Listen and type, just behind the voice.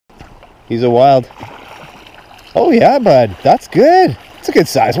He's a wild. Oh yeah, bud. That's good. It's a good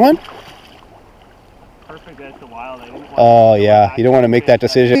size one. Perfect that it's a wild. Oh yeah, you don't want to make that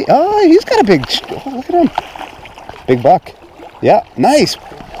decision. Oh, he's got a big, oh, look at him. Big buck. Yeah, nice.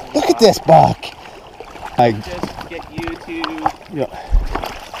 Look at this buck. I just get you to milk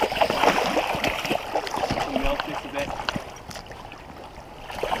this a bit.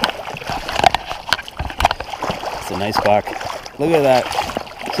 It's a nice buck. Look at that.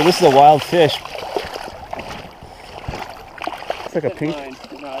 So this is a wild fish. It's like a pink. Mine.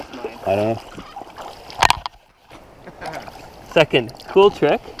 No, that's mine. I don't know. Second, cool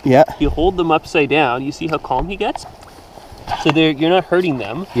trick. Yeah. You hold them upside down. You see how calm he gets? So you're not hurting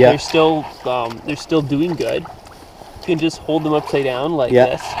them. Yeah. They're still doing good. You can just hold them upside down like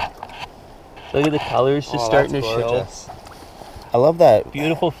this. Look at the colors just starting to show. I love that.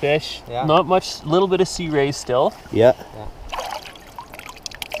 Beautiful fish. Yeah. Not much, little bit of sea rays still. Yeah.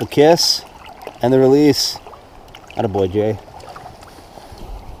 The kiss and the release. Attaboy, Jay.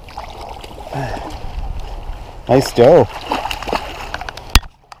 Nice doe.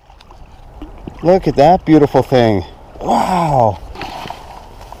 Look at that beautiful thing. Wow.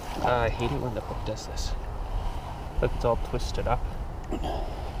 I hate it when the hook does this. Look, it's all twisted up. You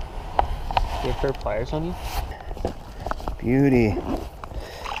have a pair of pliers on you? Beauty.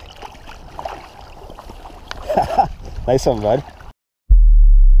 Nice one, bud.